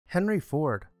Henry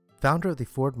Ford, founder of the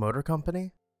Ford Motor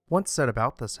Company, once said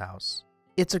about this house,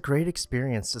 "It's a great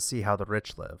experience to see how the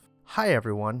rich live." Hi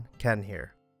everyone, Ken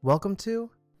here. Welcome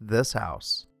to This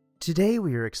House. Today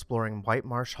we are exploring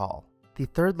Whitemarsh Hall, the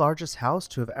third largest house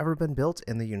to have ever been built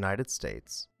in the United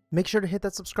States. Make sure to hit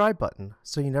that subscribe button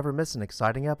so you never miss an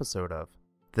exciting episode of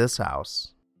This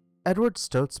House. Edward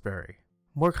Stotesbury,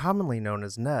 more commonly known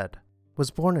as Ned,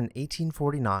 was born in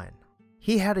 1849.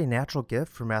 He had a natural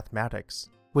gift for mathematics,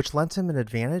 which lent him an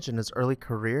advantage in his early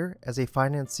career as a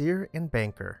financier and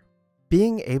banker.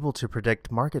 Being able to predict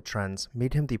market trends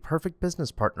made him the perfect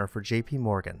business partner for J.P.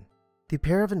 Morgan. The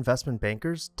pair of investment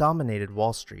bankers dominated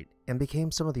Wall Street and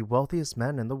became some of the wealthiest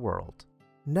men in the world.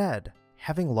 Ned,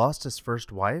 having lost his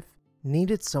first wife,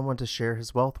 needed someone to share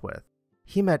his wealth with.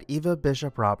 He met Eva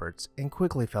Bishop Roberts and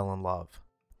quickly fell in love.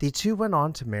 The two went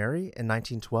on to marry in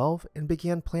 1912 and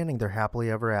began planning their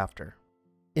happily ever after.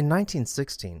 In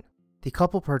 1916, the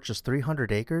couple purchased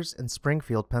 300 acres in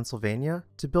Springfield, Pennsylvania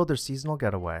to build their seasonal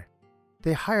getaway.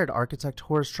 They hired architect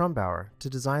Horace Trumbauer to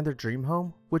design their dream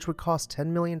home, which would cost $10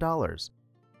 million,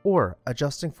 or,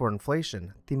 adjusting for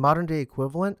inflation, the modern-day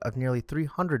equivalent of nearly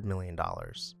 $300 million.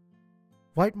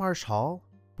 Whitemarsh Hall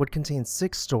would contain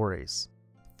 6 stories,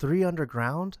 3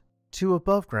 underground, 2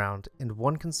 above ground, and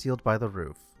 1 concealed by the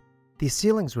roof. The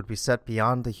ceilings would be set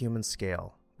beyond the human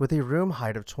scale, with a room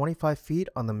height of 25 feet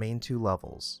on the main 2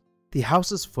 levels. The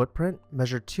house's footprint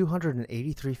measured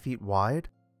 283 feet wide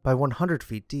by 100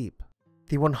 feet deep.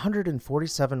 The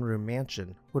 147-room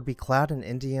mansion would be clad in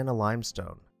Indiana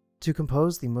limestone to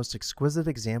compose the most exquisite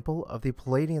example of the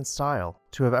Palladian style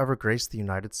to have ever graced the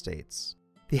United States.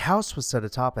 The house was set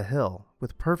atop a hill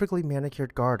with perfectly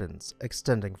manicured gardens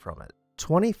extending from it.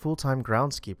 20 full-time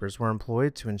groundskeepers were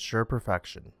employed to ensure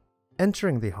perfection.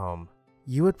 Entering the home,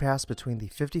 you would pass between the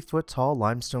 50-foot-tall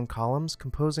limestone columns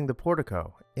composing the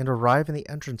portico and arrive in the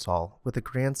entrance hall with a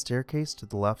grand staircase to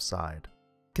the left side.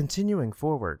 Continuing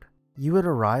forward, you would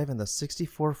arrive in the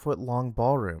 64-foot-long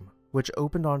ballroom, which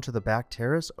opened onto the back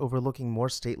terrace overlooking more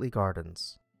stately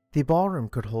gardens. The ballroom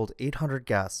could hold 800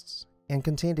 guests and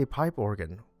contained a pipe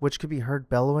organ, which could be heard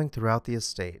bellowing throughout the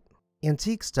estate.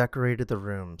 Antiques decorated the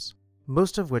rooms,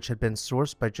 most of which had been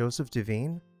sourced by Joseph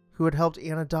Devine, who had helped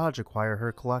Anna Dodge acquire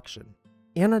her collection.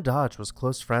 Anna Dodge was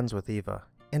close friends with Eva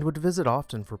and would visit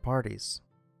often for parties.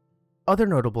 Other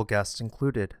notable guests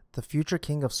included the future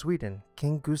King of Sweden,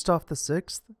 King Gustav VI,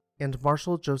 and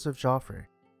Marshal Joseph Joffre,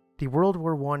 the World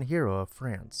War I hero of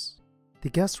France. The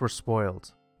guests were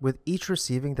spoiled, with each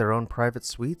receiving their own private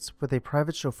suites with a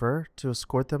private chauffeur to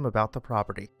escort them about the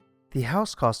property. The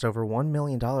house cost over $1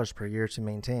 million per year to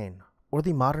maintain, or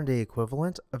the modern-day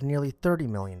equivalent of nearly $30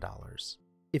 million.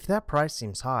 If that price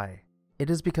seems high, it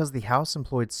is because the house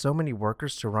employed so many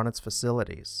workers to run its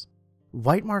facilities.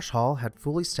 Whitemarsh Hall had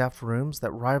fully staffed rooms that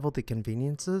rivaled the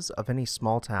conveniences of any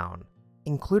small town,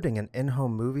 including an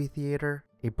in-home movie theater,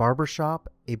 a barber shop,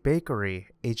 a bakery,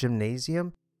 a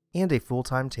gymnasium, and a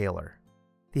full-time tailor.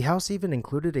 The house even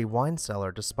included a wine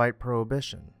cellar despite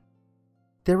prohibition.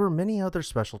 There were many other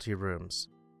specialty rooms,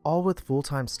 all with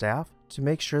full-time staff to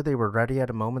make sure they were ready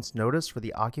at a moment's notice for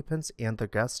the occupants and their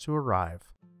guests to arrive.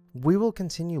 We will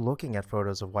continue looking at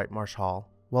photos of Whitemarsh Hall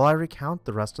while I recount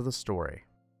the rest of the story.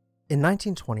 In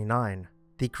 1929,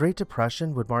 the Great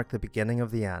Depression would mark the beginning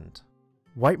of the end.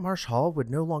 Whitemarsh Hall would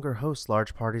no longer host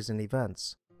large parties and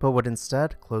events, but would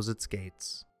instead close its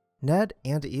gates. Ned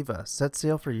and Eva set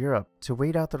sail for Europe to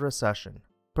wait out the recession,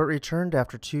 but returned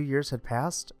after 2 years had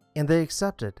passed, and they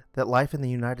accepted that life in the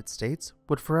United States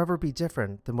would forever be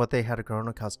different than what they had grown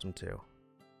accustomed to.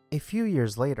 A few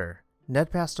years later, Ned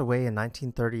passed away in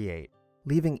 1938,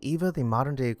 leaving Eva the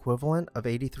modern-day equivalent of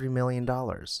 $83 million.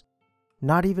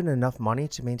 Not even enough money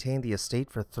to maintain the estate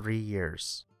for 3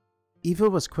 years. Eva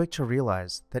was quick to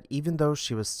realize that even though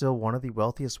she was still one of the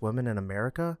wealthiest women in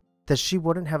America, that she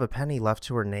wouldn't have a penny left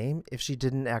to her name if she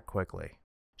didn't act quickly.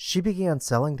 She began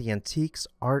selling the antiques,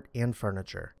 art, and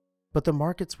furniture, but the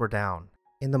markets were down,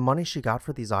 and the money she got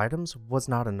for these items was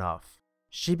not enough.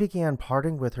 She began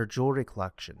parting with her jewelry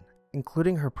collection,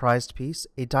 including her prized piece,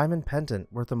 a diamond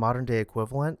pendant worth a modern-day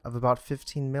equivalent of about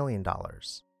 $15 million,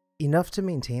 enough to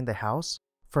maintain the house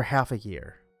for half a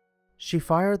year. She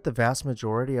fired the vast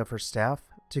majority of her staff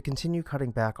to continue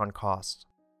cutting back on costs,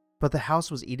 but the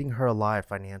house was eating her alive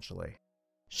financially.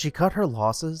 She cut her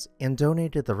losses and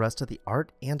donated the rest of the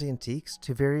art and antiques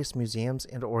to various museums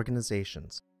and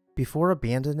organizations before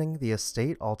abandoning the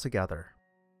estate altogether.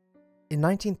 In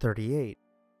 1938,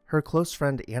 her close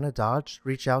friend Anna Dodge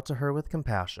reached out to her with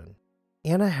compassion.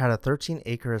 Anna had a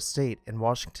 13-acre estate in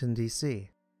Washington, D.C.,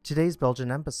 today's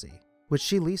Belgian embassy, which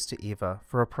she leased to Eva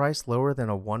for a price lower than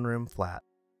a one-room flat.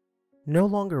 No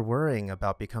longer worrying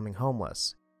about becoming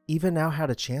homeless, Eva now had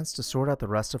a chance to sort out the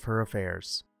rest of her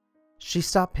affairs. She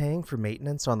stopped paying for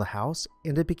maintenance on the house,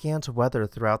 and it began to weather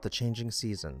throughout the changing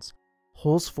seasons,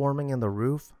 holes forming in the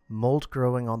roof, mold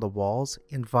growing on the walls,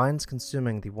 and vines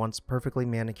consuming the once perfectly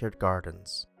manicured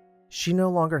gardens. She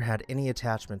no longer had any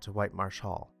attachment to Whitemarsh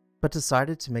Hall, but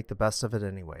decided to make the best of it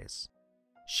anyways.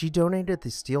 She donated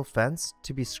the steel fence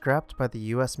to be scrapped by the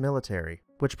US military,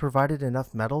 which provided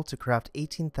enough metal to craft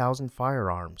 18,000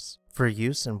 firearms for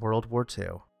use in World War II.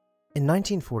 In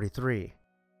 1943,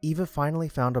 Eva finally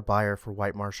found a buyer for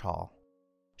Whitemarsh Hall.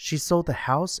 She sold the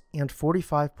house and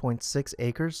 45.6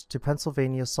 acres to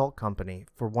Pennsylvania Salt Company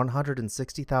for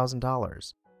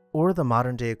 $160,000, or the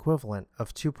modern-day equivalent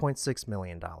of $2.6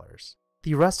 million.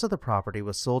 The rest of the property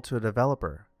was sold to a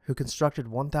developer who constructed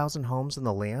 1,000 homes in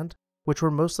the land, which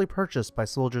were mostly purchased by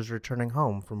soldiers returning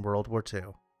home from World War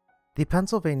II. The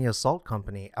Pennsylvania Salt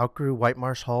Company outgrew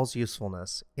Whitemarsh Hall's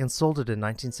usefulness and sold it in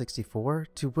 1964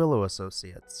 to Willow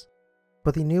Associates.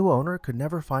 But the new owner could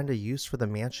never find a use for the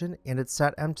mansion, and it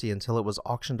sat empty until it was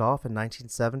auctioned off in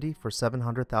 1970 for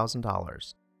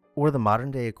 $700,000, or the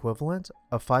modern-day equivalent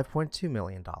of $5.2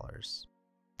 million.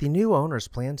 The new owners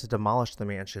planned to demolish the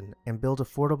mansion and build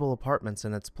affordable apartments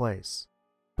in its place.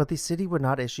 But the city would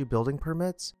not issue building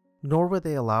permits, nor would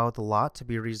they allow the lot to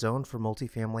be rezoned for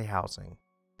multifamily housing.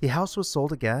 The house was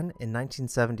sold again in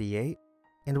 1978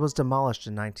 and was demolished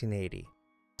in 1980.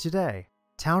 Today,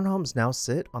 townhomes now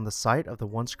sit on the site of the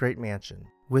once great mansion,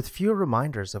 with few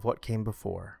reminders of what came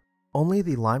before. Only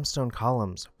the limestone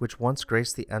columns which once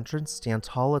graced the entrance stand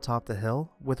tall atop the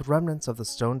hill, with remnants of the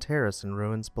stone terrace in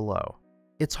ruins below.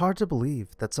 It's hard to believe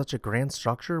that such a grand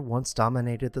structure once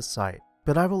dominated the site,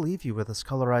 but I will leave you with this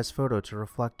colorized photo to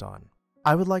reflect on.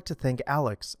 I would like to thank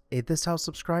Alex, a This House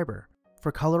subscriber,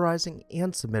 for colorizing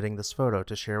and submitting this photo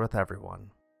to share with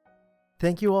everyone.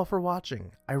 Thank you all for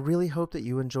watching. I really hope that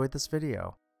you enjoyed this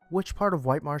video. Which part of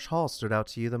Whitemarsh Hall stood out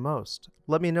to you the most?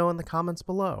 Let me know in the comments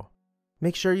below.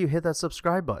 Make sure you hit that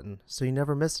subscribe button so you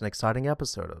never miss an exciting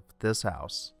episode of This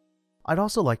House. I'd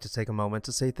also like to take a moment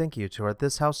to say thank you to our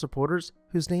This House supporters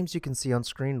whose names you can see on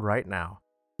screen right now.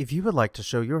 If you would like to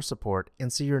show your support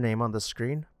and see your name on the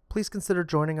screen, please consider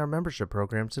joining our membership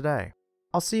program today.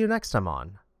 I'll see you next time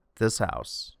on This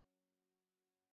House.